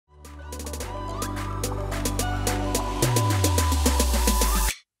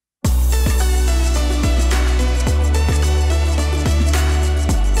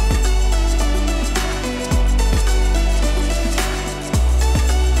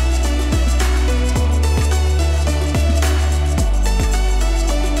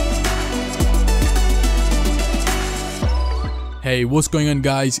Hey, what's going on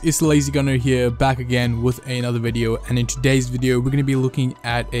guys, it's TheLazyGunner here, back again with another video, and in today's video we're going to be looking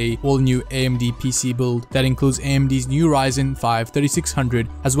at a all new AMD PC build that includes AMD's new Ryzen 5 3600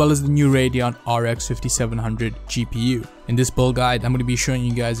 as well as the new Radeon RX 5700 GPU. In this build guide, I'm going to be showing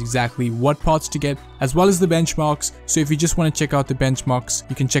you guys exactly what parts to get as well as the benchmarks, so if you just want to check out the benchmarks,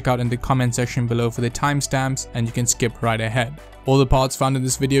 you can check out in the comment section below for the timestamps and you can skip right ahead. All the parts found in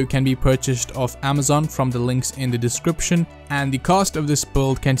this video can be purchased off Amazon from the links in the description, and the cost of this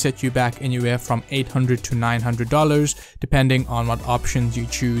build can set you back anywhere from $800 to $900 depending on what options you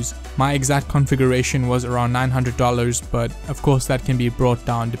choose. My exact configuration was around $900, but of course that can be brought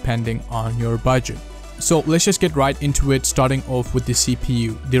down depending on your budget. So let's just get right into it, starting off with the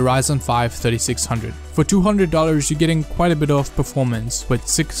CPU, the Ryzen 5 3600. For $200 you're getting quite a bit of performance with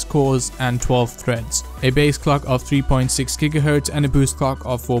 6 cores and 12 threads, a base clock of 3.6 GHz and a boost clock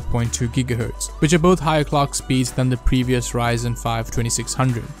of 4.2 GHz, which are both higher clock speeds than the previous Ryzen 5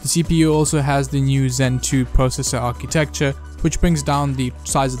 2600. The CPU also has the new Zen 2 processor architecture, which brings down the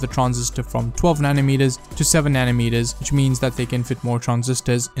size of the transistor from 12 nanometers to 7 nanometers, which means that they can fit more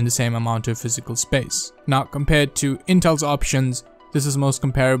transistors in the same amount of physical space. Now, compared to Intel's options, this is most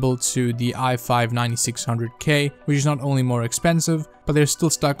comparable to the i5 9600K, which is not only more expensive, but they're still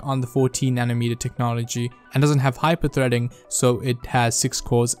stuck on the 14 nanometer technology and doesn't have hyper-threading, so it has 6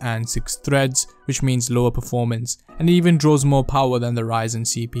 cores and 6 threads, which means lower performance, and it even draws more power than the Ryzen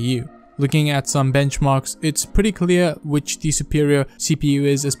CPU. Looking at some benchmarks, it's pretty clear which the superior CPU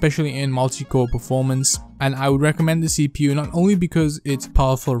is, especially in multi-core performance, and I would recommend the CPU not only because it's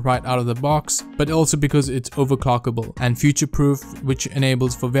powerful right out of the box, but also because it's overclockable and future-proof, which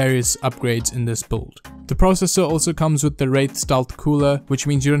enables for various upgrades in this build. The processor also comes with the Wraith Stealth cooler, which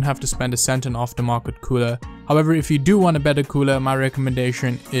means you don't have to spend a cent on aftermarket cooler. However, if you do want a better cooler, my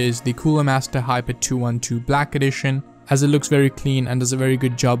recommendation is the Cooler Master Hyper 212 Black Edition, as it looks very clean and does a very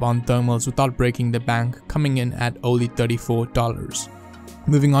good job on thermals without breaking the bank, coming in at only $34.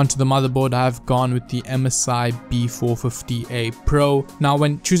 Moving on to the motherboard, I have gone with the MSI B450 Pro. Now,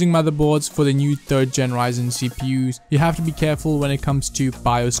 when choosing motherboards for the new 3rd gen Ryzen CPUs, you have to be careful when it comes to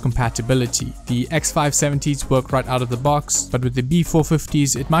BIOS compatibility. The X570s work right out of the box, but with the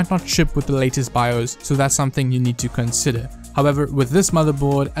B450s, it might not ship with the latest BIOS, so that's something you need to consider. However, with this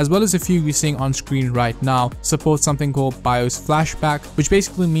motherboard, as well as a few you're seeing on screen right now, supports something called BIOS Flashback, which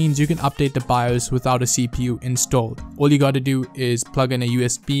basically means you can update the BIOS without a CPU installed. All you gotta do is plug in a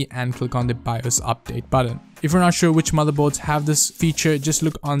USB and click on the BIOS update button. If you're not sure which motherboards have this feature, just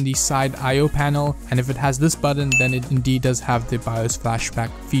look on the side IO panel, and if it has this button, then it indeed does have the BIOS Flashback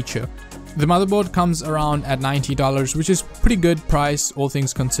feature. The motherboard comes around at $90, which is pretty good price, all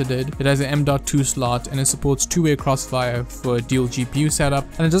things considered. It has an M.2 slot and it supports two-way crossfire for a dual GPU setup,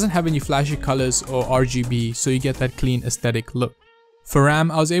 and it doesn't have any flashy colors or RGB, so you get that clean aesthetic look. For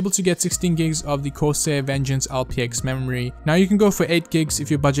RAM, I was able to get 16 gigs of the Corsair Vengeance LPX memory. Now you can go for 8 gigs if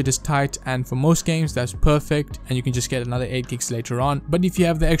your budget is tight, and for most games that's perfect, and you can just get another 8 gigs later on. But if you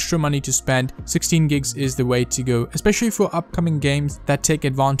have the extra money to spend, 16 gigs is the way to go, especially for upcoming games that take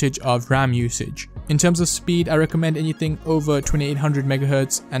advantage of RAM usage. In terms of speed, I recommend anything over 2800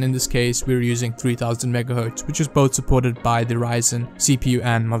 MHz, and in this case we're using 3000 MHz, which is both supported by the Ryzen CPU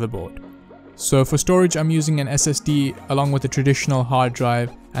and motherboard. So for storage, I'm using an SSD along with a traditional hard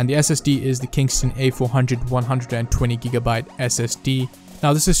drive, and the SSD is the Kingston A400 120GB SSD.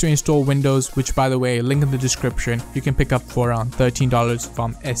 Now this is to install Windows, which by the way, link in the description, you can pick up for around $13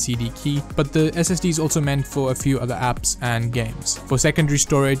 from SCD Key, but the SSD is also meant for a few other apps and games. For secondary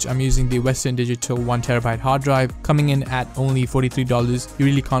storage, I'm using the Western Digital 1TB hard drive, coming in at only $43. You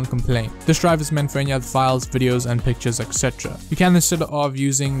really can't complain. This drive is meant for any other files, videos and pictures, etc. You can, instead of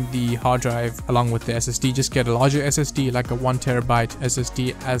using the hard drive along with the SSD, just get a larger SSD like a 1TB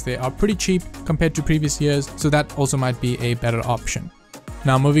SSD, as they are pretty cheap compared to previous years, so that also might be a better option.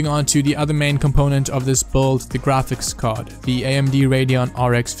 Now moving on to the other main component of this build, the graphics card, the AMD Radeon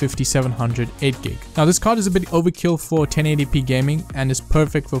RX 5700 8GB. Now this card is a bit overkill for 1080p gaming and is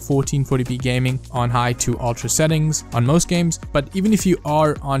perfect for 1440p gaming on high to ultra settings on most games, but even if you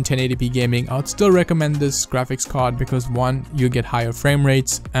are on 1080p gaming, I would still recommend this graphics card because 1, you get higher frame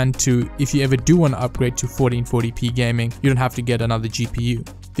rates, and 2, if you ever do want to upgrade to 1440p gaming, you don't have to get another GPU.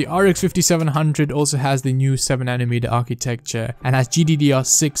 The RX 5700 also has the new 7nm architecture and has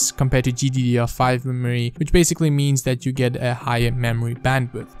GDDR6 compared to GDDR5 memory, which basically means that you get a higher memory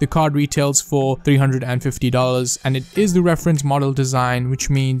bandwidth. The card retails for $350 and it is the reference model design, which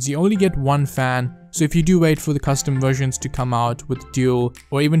means you only get one fan So if you do wait for the custom versions to come out with dual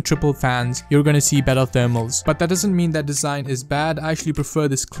or even triple fans, you're gonna see better thermals. But that doesn't mean that design is bad. I actually prefer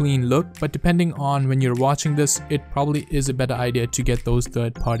this clean look, but depending on when you're watching this, it probably is a better idea to get those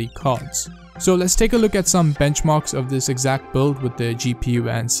third-party cards. So let's take a look at some benchmarks of this exact build with the GPU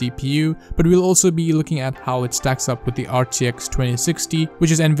and CPU, but we'll also be looking at how it stacks up with the RTX 2060,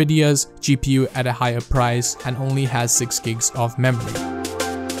 which is Nvidia's GPU at a higher price and only has 6 gigs of memory.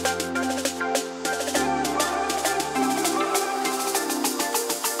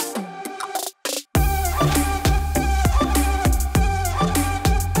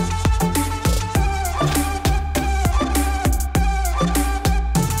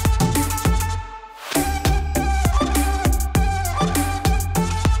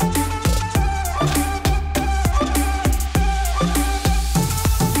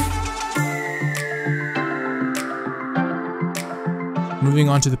 Moving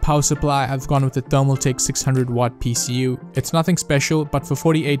on to the power supply, I've gone with the Thermaltake 600 watt PCU. It's nothing special, but for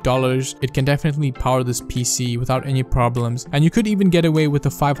 $48, it can definitely power this PC without any problems, and you could even get away with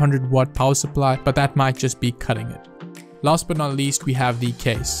a 500 watt power supply, but that might just be cutting it. Last but not least, we have the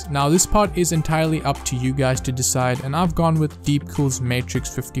case. Now this part is entirely up to you guys to decide, and I've gone with Deepcool's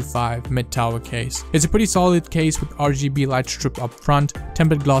Matrexx 55 mid-tower case. It's a pretty solid case with RGB light strip up front,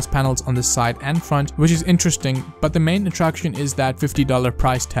 tempered glass panels on the side and front, which is interesting, but the main attraction is that $50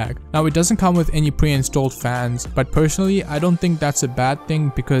 price tag. Now it doesn't come with any pre-installed fans, but personally I don't think that's a bad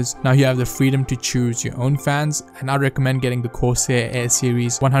thing because now you have the freedom to choose your own fans, and I recommend getting the Corsair Air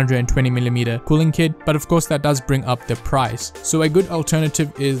Series 120mm cooling kit, but of course that does bring up the price. So a good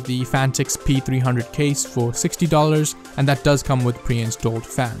alternative is the Phanteks P300 case for $60, and that does come with pre-installed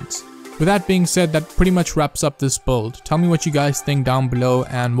fans. With that being said, that pretty much wraps up this build. Tell me what you guys think down below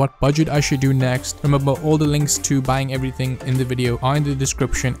and what budget I should do next. Remember, all the links to buying everything in the video are in the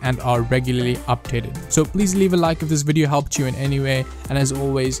description and are regularly updated. So please leave a like if this video helped you in any way, and as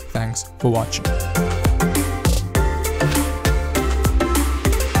always, thanks for watching.